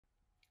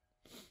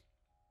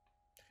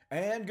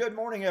And good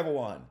morning,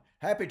 everyone.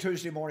 Happy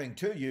Tuesday morning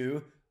to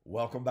you.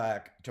 Welcome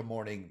back to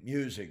Morning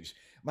Musings.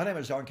 My name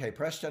is Don K.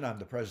 Preston. I'm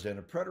the president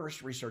of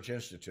Preterist Research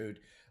Institute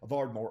of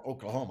Ardmore,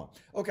 Oklahoma.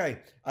 Okay,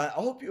 I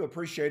hope you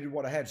appreciated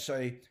what I had to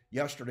say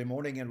yesterday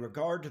morning in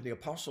regard to the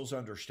apostles'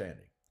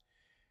 understanding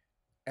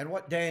and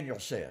what Daniel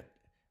said.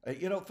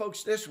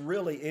 Folks, this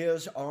really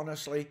is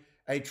honestly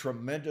a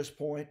tremendous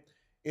point.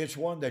 It's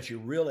one that you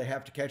really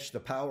have to catch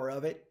the power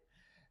of it.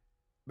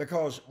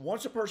 Because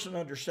once a person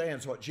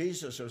understands what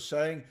Jesus was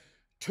saying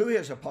to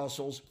his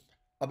apostles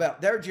about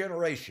their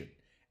generation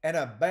and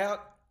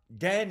about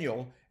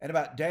Daniel and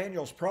about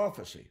Daniel's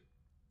prophecy,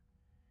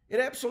 it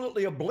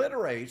absolutely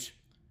obliterates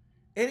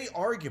any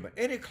argument,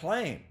 any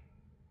claim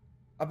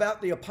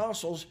about the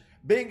apostles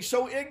being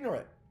so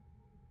ignorant,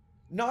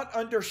 not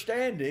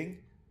understanding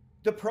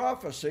the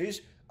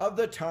prophecies of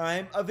the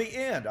time of the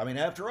end. I mean,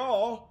 after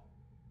all,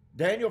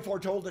 Daniel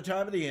foretold the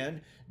time of the end.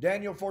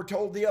 Daniel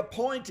foretold the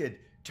appointed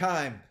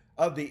time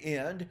of the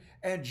end,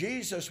 and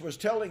Jesus was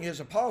telling his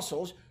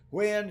apostles,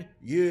 when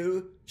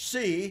you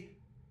see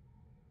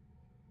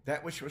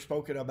that which was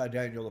spoken of by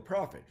Daniel the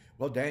prophet.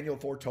 Well, Daniel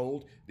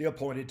foretold the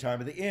appointed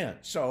time of the end.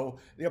 So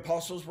the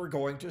apostles were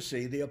going to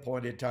see the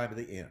appointed time of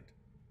the end.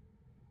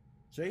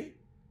 See?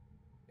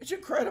 It's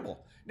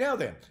incredible. Now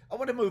then, I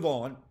want to move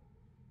on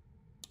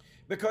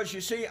because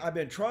you see, I've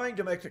been trying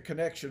to make the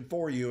connection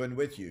for you and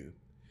with you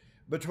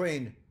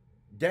between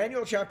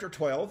Daniel chapter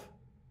 12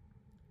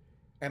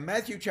 and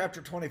Matthew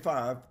chapter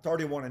 25,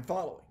 31 and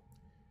following.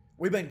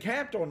 We've been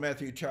camped on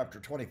Matthew chapter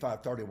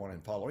 25, 31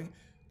 and following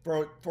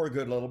for a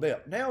good little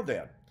bit. Now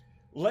then,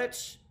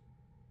 let's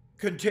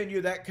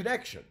continue that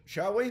connection,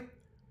 shall we?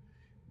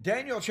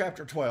 Daniel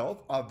chapter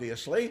 12,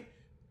 obviously,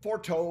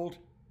 foretold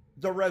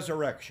the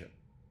resurrection.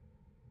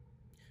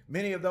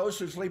 Many of those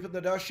who sleep in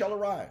the dust shall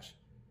arise,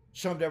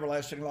 some to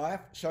everlasting life,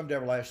 some to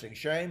everlasting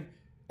shame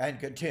and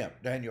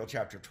contempt. Daniel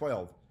chapter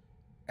 12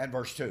 and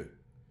verse 2.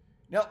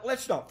 Now,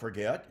 let's not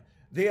forget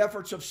the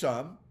efforts of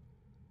some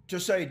to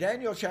say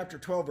Daniel chapter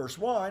 12 verse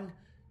 1,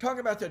 talking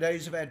about the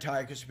days of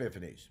Antiochus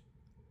Epiphanes.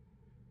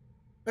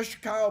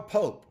 Mr. Kyle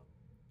Pope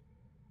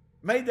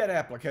made that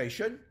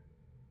application,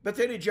 but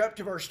then he jumped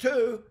to verse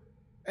 2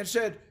 and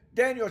said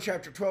Daniel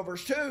chapter 12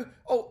 verse 2,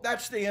 oh,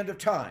 that's the end of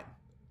time.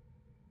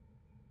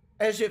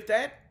 As if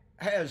that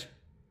has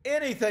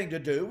anything to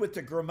do with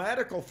the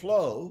grammatical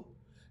flow,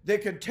 the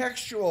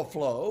contextual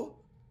flow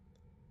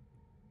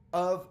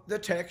of the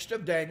text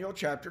of Daniel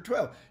chapter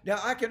 12. Now,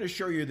 I can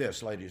assure you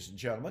this, ladies and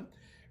gentlemen,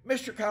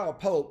 Mr. Kyle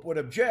Pope would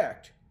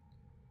object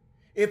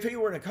if he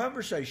were in a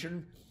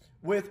conversation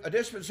with a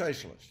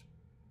dispensationalist.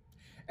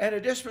 And a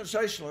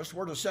dispensationalist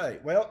were to say,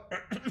 well,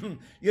 we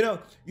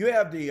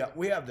have the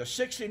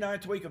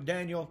 69th week of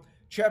Daniel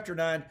chapter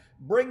 9,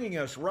 bringing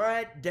us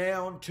right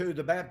down to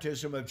the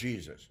baptism of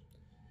Jesus.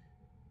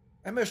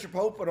 And Mr.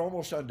 Pope would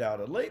almost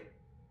undoubtedly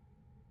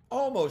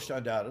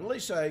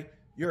say,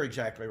 you're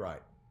exactly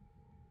right.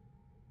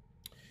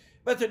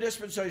 But the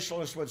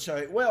dispensationalist would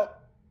say, well,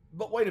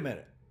 but wait a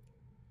minute.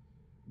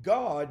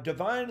 God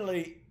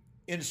divinely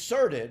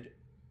inserted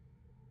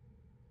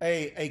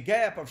a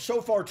gap of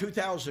so far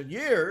 2,000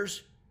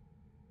 years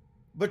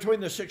between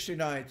the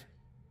 69th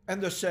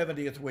and the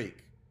 70th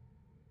week.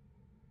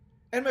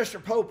 And Mr.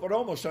 Pope would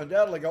almost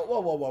undoubtedly go,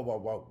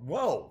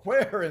 whoa,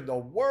 where in the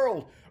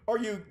world are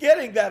you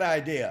getting that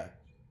idea?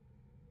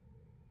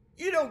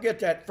 You don't get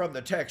that from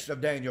the text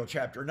of Daniel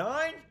chapter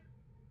 9.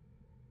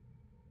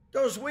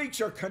 Those weeks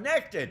are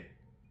connected.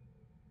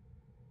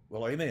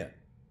 Well, amen.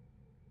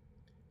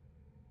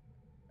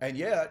 And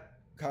yet,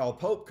 Kyle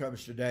Pope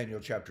comes to Daniel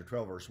chapter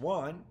 12, verse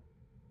 1,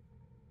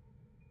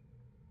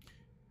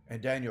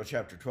 and Daniel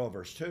chapter 12,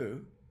 verse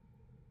 2,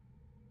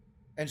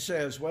 and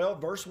says, well,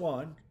 verse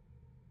 1,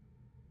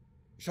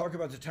 he's talking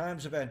about the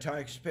times of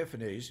Antiochus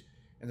Epiphanes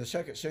in the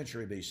 2nd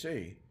century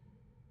BC,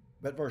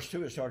 but verse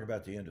 2 is talking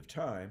about the end of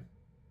time.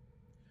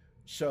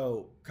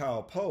 So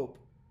Kyle Pope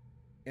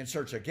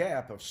inserts a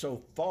gap of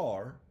so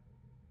far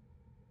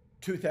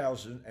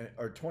 2,000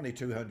 or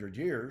 2,200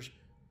 years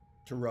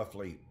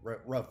to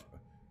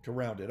to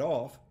round it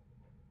off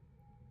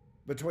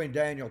between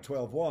Daniel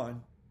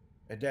 12:1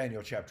 and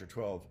Daniel chapter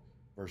 12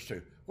 verse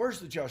 2. Where's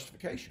the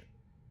justification?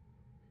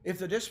 If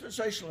the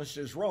dispensationalist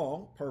is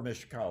wrong, per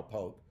Mr. Kyle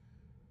Pope,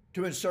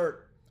 to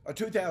insert a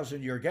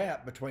 2,000-year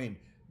gap between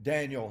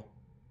Daniel's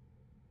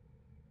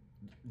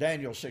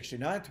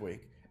 69th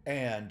week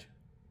and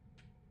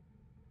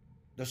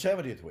the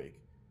 70th week,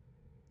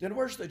 then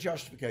where's the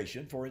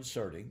justification for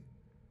inserting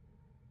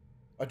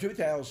a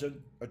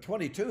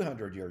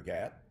 2,200-year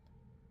gap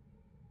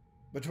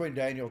between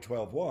Daniel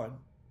 12:1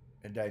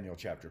 and Daniel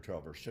chapter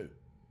 12 verse 2?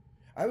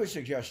 I would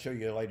suggest to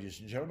you, ladies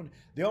and gentlemen,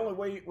 the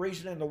only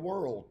reason in the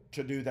world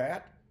to do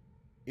that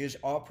is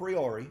a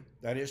priori,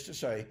 that is to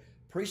say,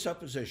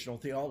 presuppositional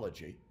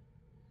theology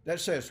that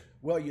says,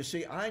 well, you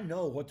see, I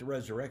know what the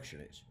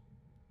resurrection is.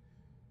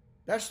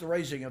 That's the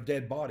raising of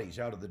dead bodies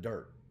out of the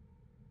dirt.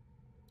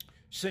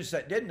 Since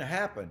that didn't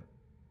happen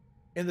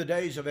in the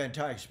days of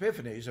Antiochus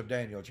Epiphanes of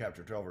Daniel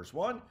chapter 12 verse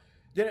 1,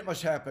 then it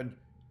must happen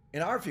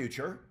in our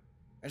future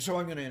And so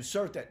I'm going to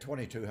insert that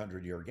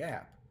 2,200-year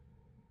gap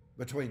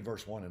between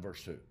verse 1 and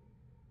verse 2.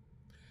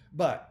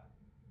 But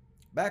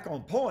back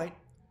on point,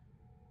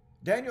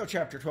 Daniel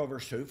chapter 12,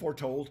 verse 2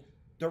 foretold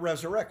the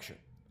resurrection.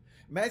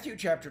 Matthew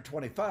chapter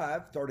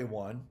 25,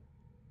 31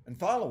 and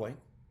following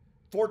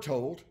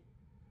foretold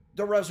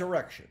the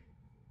resurrection.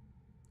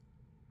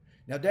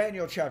 Now,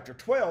 Daniel chapter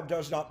 12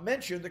 does not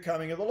mention the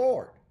coming of the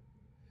Lord.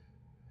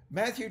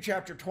 Matthew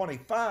chapter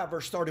 25,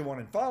 verse 31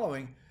 and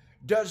following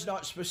does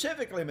not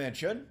specifically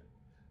mention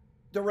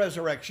the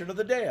resurrection of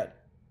the dead.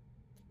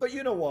 But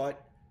you know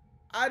what?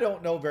 I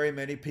don't know very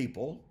many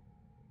people,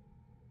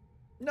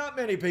 not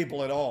many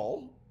people at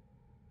all,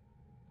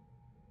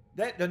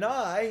 that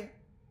deny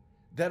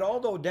that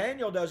although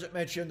Daniel doesn't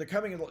mention the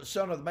coming of the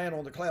Son of Man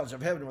on the clouds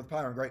of heaven with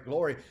power and great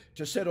glory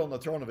to sit on the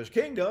throne of his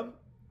kingdom,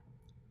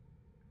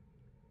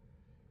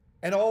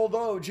 and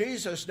although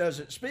Jesus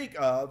doesn't speak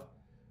of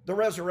the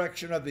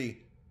resurrection of the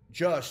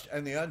just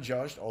and the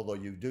unjust, although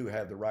you do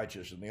have the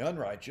righteous and the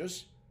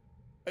unrighteous,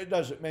 it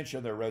doesn't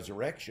mention their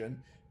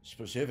resurrection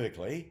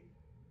specifically.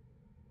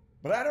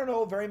 But I don't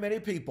know very many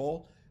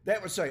people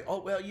that would say,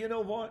 oh, well, you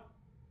know what?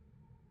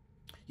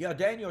 Yeah,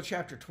 Daniel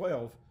chapter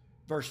 12,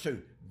 verse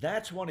 2,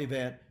 that's one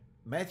event.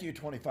 Matthew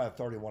 25,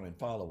 31 and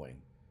following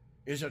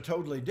is a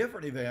totally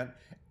different event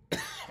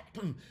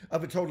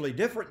of a totally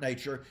different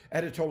nature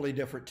at a totally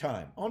different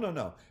time. Oh,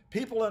 no.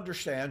 People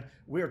understand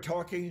we're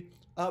talking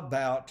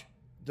about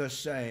the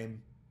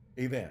same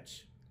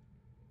events.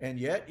 And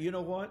yet, you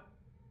know what?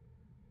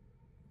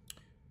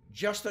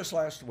 Just this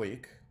last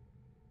week,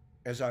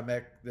 as I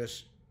make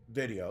this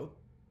video,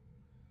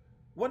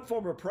 one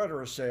former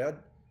preterist said,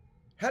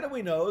 how do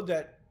we know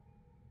that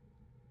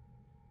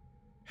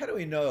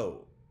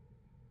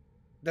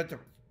the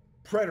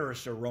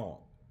preterists are wrong?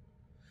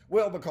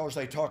 Well, because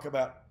they talk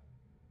about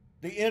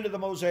the end of the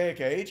Mosaic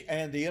age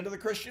and the end of the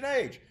Christian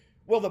age.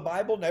 Well, the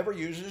Bible never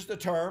uses the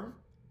term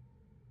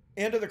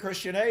end of the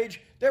Christian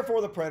age,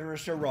 therefore the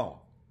preterists are wrong.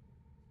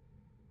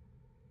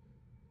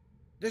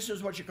 This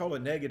is what you call a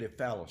negative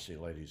fallacy,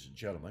 ladies and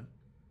gentlemen.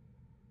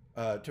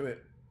 To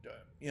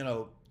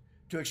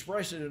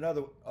express it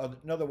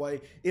another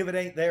way, if it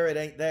ain't there, it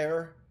ain't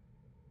there.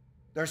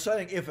 They're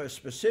saying if a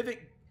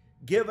specific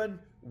given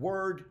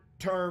word,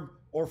 term,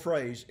 or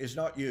phrase is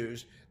not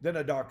used, then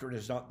a doctrine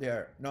is not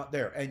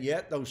there. And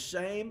yet those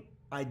same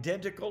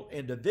identical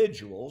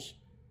individuals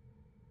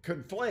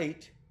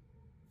conflate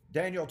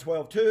Daniel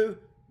 12:2,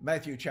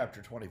 Matthew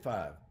chapter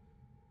 25,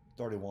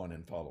 31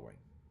 and following.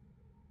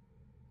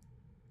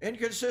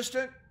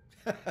 Inconsistent?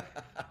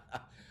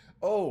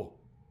 Oh,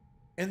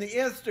 in the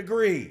nth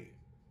degree.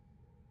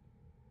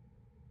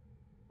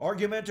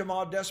 Argumentum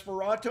ad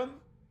desperatum?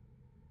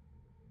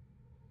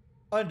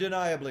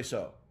 Undeniably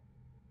so.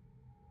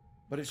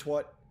 But it's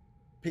what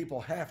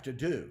people have to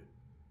do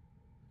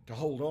to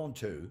hold on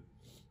to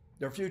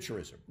their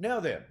futurism. Now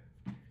then,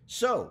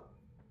 so,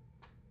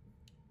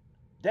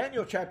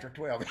 Daniel chapter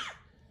 12,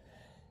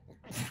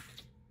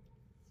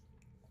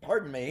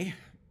 pardon me,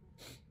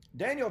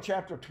 Daniel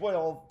chapter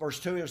 12, verse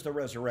 2 is the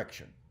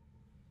resurrection.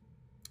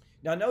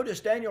 Now notice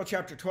Daniel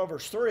chapter 12,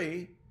 verse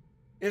 3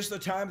 is the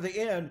time of the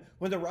end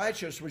when the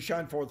righteous would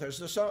shine forth as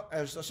the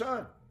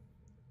sun.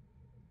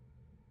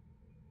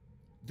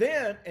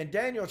 Then in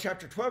Daniel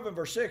chapter 12 and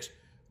verse 6,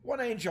 one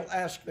angel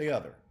asked the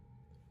other,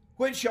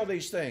 when shall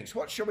these things,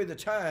 what shall be the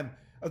time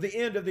of the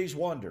end of these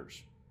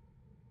wonders?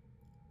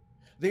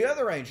 The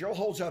other angel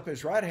holds up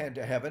his right hand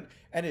to heaven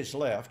and his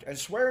left and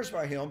swears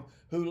by him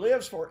who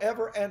lives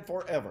forever and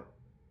forever.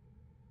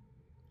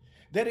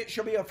 Then it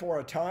shall be for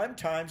a time,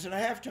 times, and a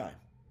half time.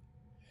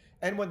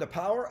 And when the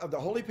power of the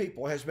holy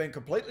people has been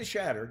completely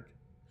shattered,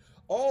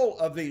 all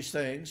of these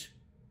things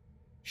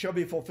shall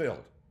be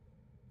fulfilled.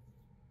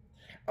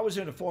 I was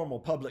in a formal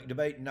public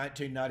debate in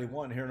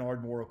 1991 here in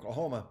Ardmore,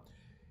 Oklahoma,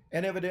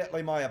 and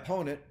evidently my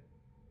opponent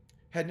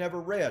had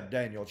never read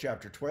Daniel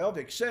chapter 12,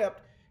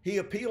 except he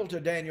appealed to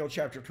Daniel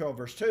chapter 12,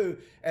 verse 2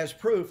 as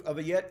proof of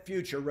a yet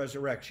future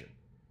resurrection.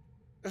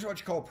 That's what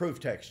you call proof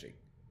texting.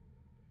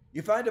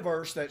 You find a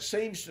verse that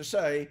seems to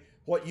say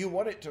what you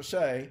want it to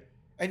say,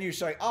 and you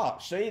say,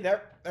 see,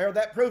 there,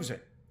 that proves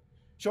it.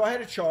 So I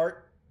had a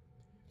chart,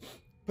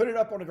 put it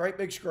up on a great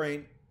big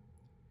screen,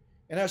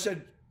 and I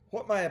said,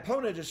 what my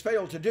opponent has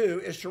failed to do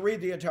is to read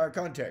the entire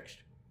context.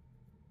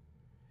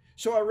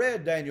 So I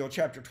read Daniel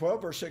chapter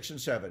 12, verse 6 and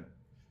 7.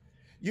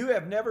 You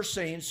have never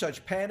seen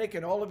such panic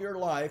in all of your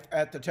life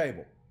at the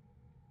table,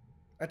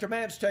 at the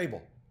man's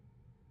table.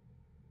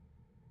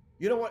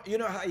 You know what? You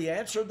know how he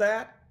answered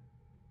that?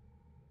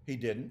 He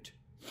didn't.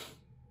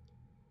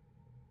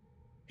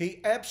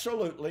 He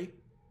absolutely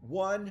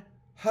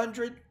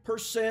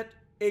 100%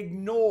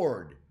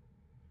 ignored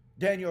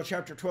Daniel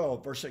chapter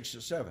 12, verse 6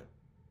 and 7.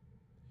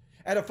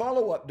 At a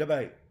follow-up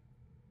debate,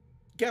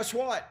 guess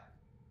what?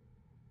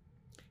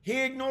 He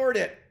ignored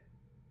it.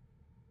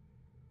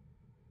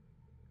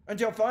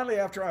 Until finally,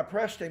 after I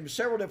pressed him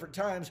several different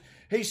times,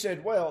 he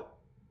said, well,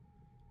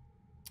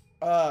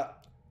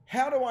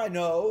 how do I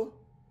know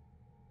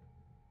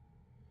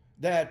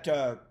that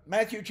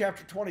Matthew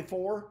chapter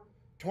 24,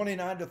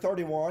 29 to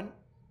 31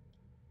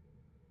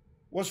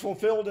 was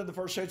fulfilled in the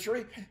first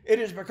century? It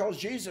is because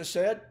Jesus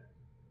said,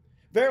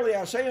 verily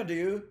I say unto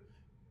you,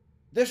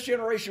 this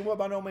generation will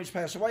by no means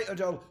pass away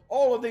until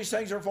all of these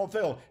things are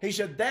fulfilled. He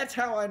said, that's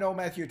how I know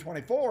Matthew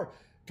 24,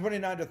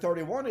 29 to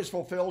 31 is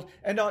fulfilled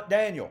and not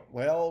Daniel.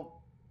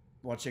 Well,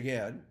 once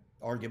again,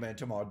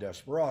 argumentum ad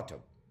desperatum.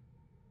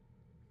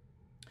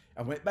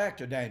 I went back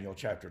to Daniel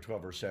chapter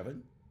 12, verse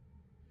 7.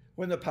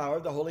 When the power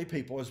of the holy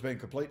people has been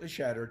completely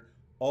shattered,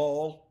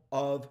 all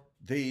of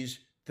these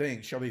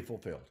things shall be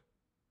fulfilled.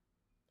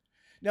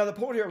 Now, the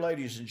point here,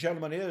 ladies and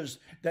gentlemen, is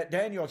that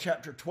Daniel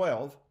chapter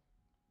 12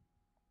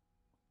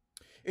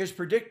 is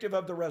predictive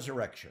of the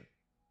resurrection.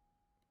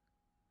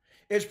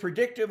 It's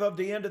predictive of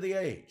the end of the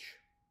age.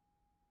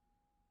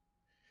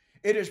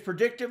 It is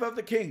predictive of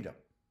the kingdom.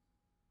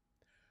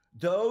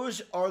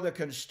 Those are the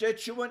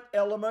constituent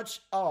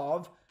elements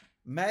of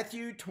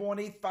Matthew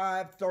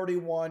 25,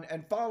 31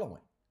 and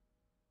following.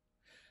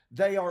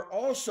 They are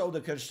also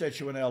the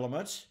constituent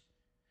elements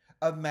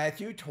of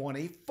Matthew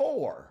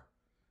 24,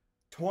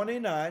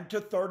 29 to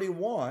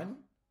 31,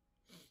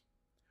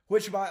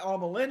 which my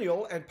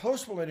amillennial and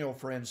postmillennial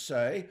friends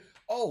say,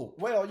 oh,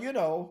 well, you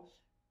know,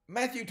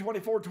 Matthew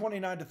 24,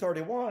 29 to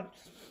 31,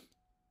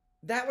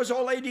 that was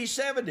all AD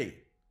 70.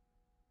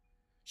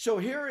 So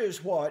here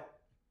is what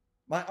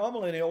my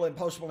amillennial and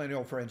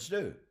postmillennial friends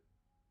do.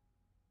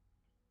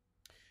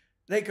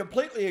 They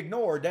completely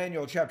ignore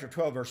Daniel chapter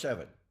 12, verse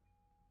 7.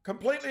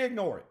 Completely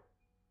ignore it.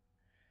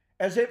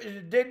 As if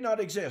it did not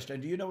exist.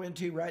 And do you know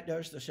N.T. Wright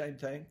does the same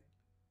thing?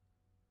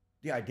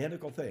 The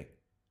identical thing.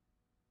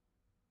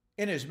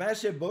 In his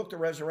massive book, The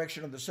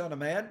Resurrection of the Son of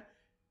Man,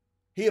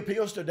 he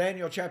appeals to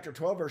Daniel chapter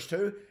 12, verse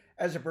 2,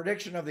 as a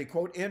prediction of the,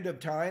 quote, end of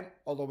time,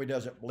 although he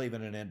doesn't believe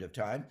in an end of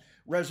time,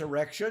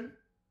 resurrection,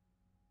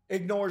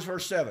 ignores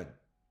verse 7.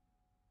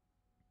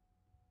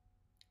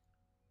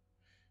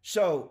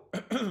 So,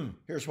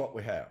 here's what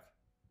we have.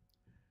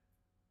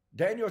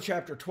 Daniel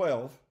chapter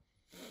 12,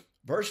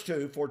 verse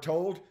 2,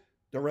 foretold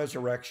the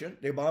resurrection,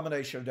 the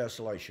abomination of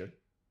desolation,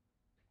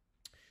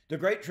 the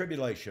great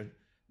tribulation,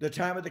 the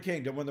time of the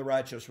kingdom when the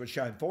righteous would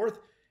shine forth,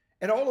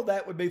 and all of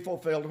that would be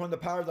fulfilled when the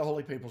power of the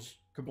holy people's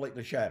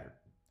completely shattered.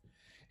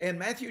 In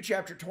Matthew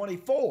chapter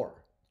 24,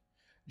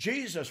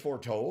 Jesus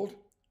foretold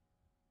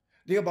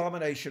the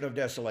abomination of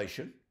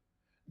desolation,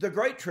 the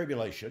great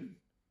tribulation,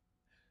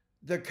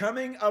 the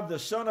coming of the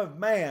Son of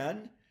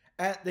Man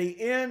at the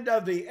end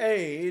of the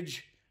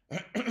age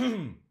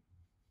in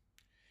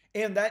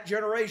that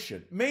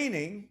generation,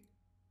 meaning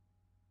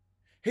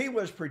he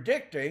was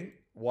predicting,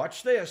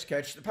 watch this,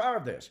 catch the power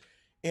of this.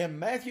 In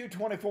Matthew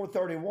 24,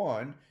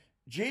 31,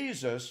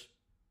 Jesus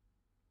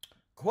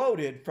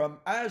quoted from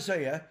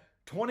Isaiah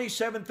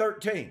 27,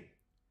 13,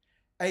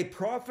 a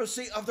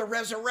prophecy of the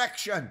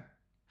resurrection.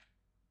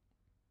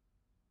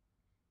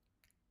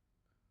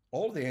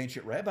 All the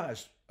ancient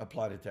rabbis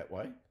applied it that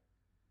way.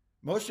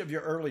 Most of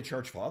your early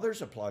church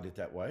fathers applied it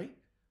that way,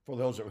 for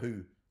those of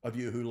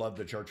you who love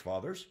the church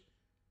fathers.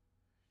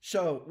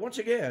 So, once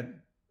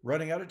again,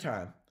 running out of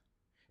time,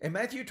 in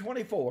Matthew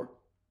 24,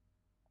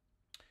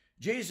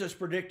 Jesus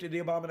predicted the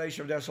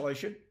abomination of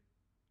desolation,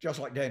 just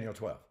like Daniel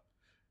 12.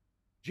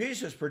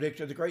 Jesus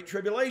predicted the great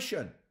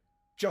tribulation,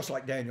 just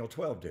like Daniel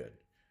 12 did.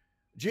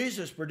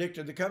 Jesus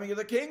predicted the coming of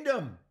the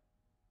kingdom,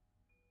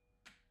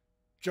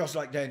 just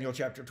like Daniel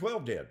chapter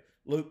 12 did.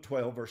 Luke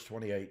 12, verse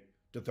 28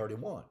 to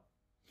 31.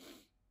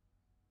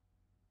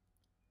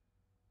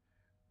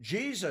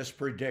 Jesus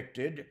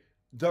predicted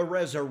the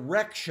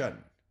resurrection.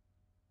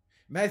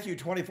 Matthew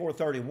 24,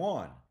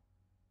 31.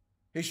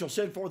 He shall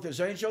send forth his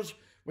angels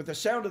with the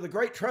sound of the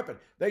great trumpet.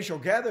 They shall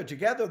gather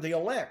together the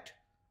elect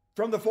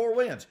from the four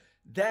winds.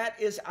 That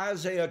is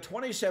Isaiah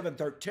 27,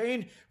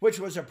 13, which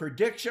was a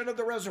prediction of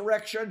the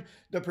resurrection,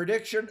 the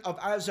prediction of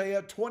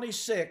Isaiah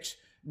 26,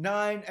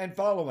 9 and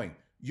following.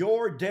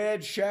 Your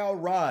dead shall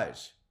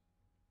rise.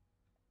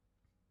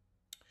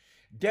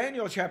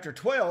 Daniel chapter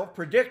 12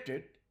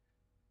 predicted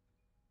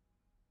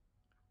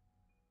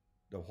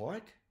the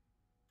what?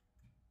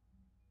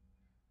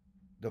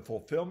 The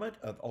fulfillment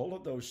of all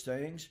of those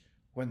things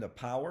when the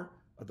power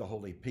of the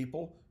holy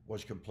people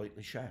was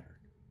completely shattered.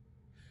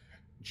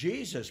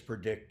 Jesus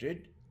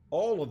predicted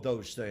all of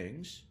those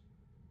things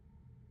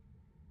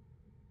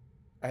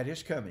at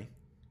his coming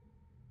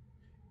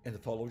in the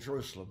fall of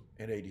Jerusalem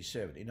in AD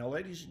 70. Now,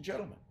 ladies and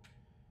gentlemen,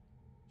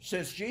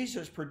 since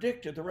Jesus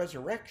predicted the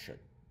resurrection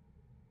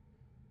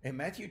in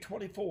Matthew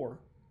 24,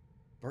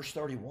 verse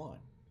 31,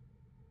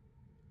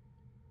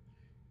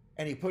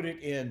 and he put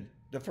it in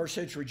the first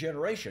century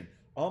generation,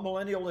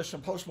 amillennialists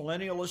and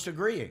postmillennialists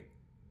agreeing.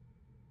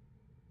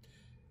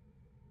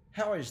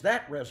 How is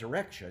that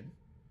resurrection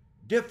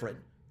different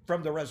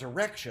from the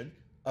resurrection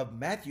of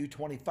Matthew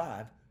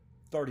 25,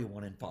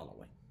 31 and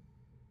following?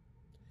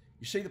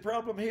 You see the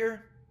problem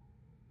here?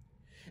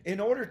 In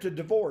order to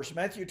divorce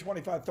Matthew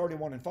 25,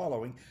 31 and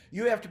following,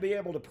 you have to be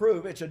able to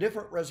prove it's a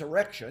different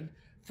resurrection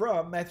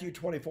from Matthew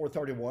 24,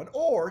 31,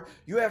 or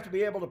you have to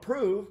be able to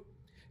prove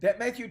that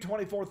Matthew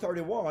 24,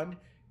 31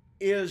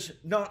 is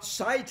not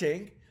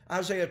citing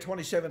Isaiah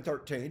 27,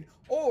 13,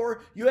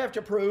 or you have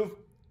to prove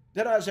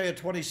that Isaiah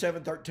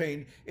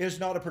 27:13 is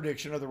not a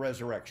prediction of the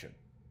resurrection.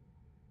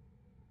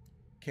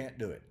 Can't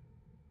do it.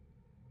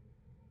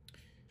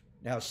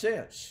 Now,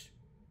 since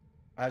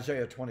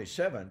Isaiah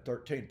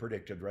 27:13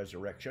 predicted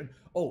resurrection,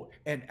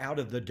 and out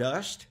of the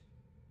dust,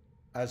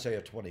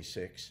 Isaiah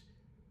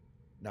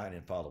 26:9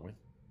 and following,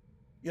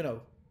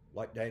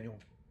 like Daniel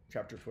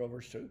chapter 12,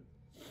 verse 2.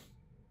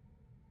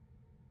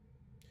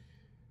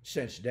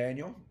 Since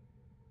Daniel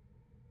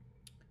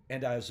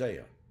and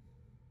Isaiah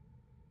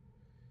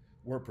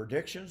were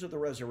predictions of the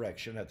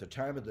resurrection at the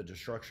time of the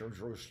destruction of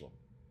Jerusalem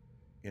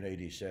in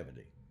AD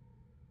 70,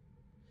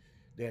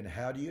 then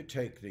how do you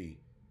take the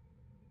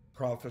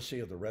prophecy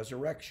of the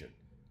resurrection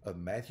of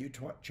Matthew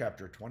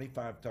chapter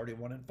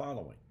 25:31 and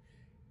following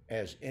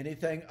as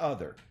anything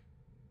other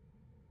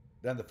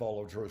than the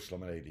fall of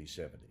Jerusalem in AD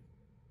 70?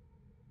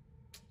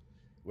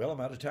 Well, I'm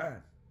out of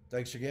time.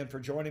 Thanks again for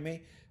joining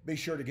me. Be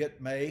sure to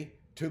get May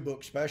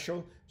 2-book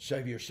special.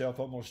 Save yourself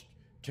almost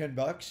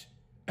 $10.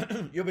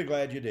 You'll be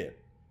glad you did.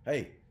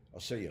 Hey, I'll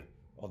see you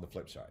on the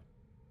flip side.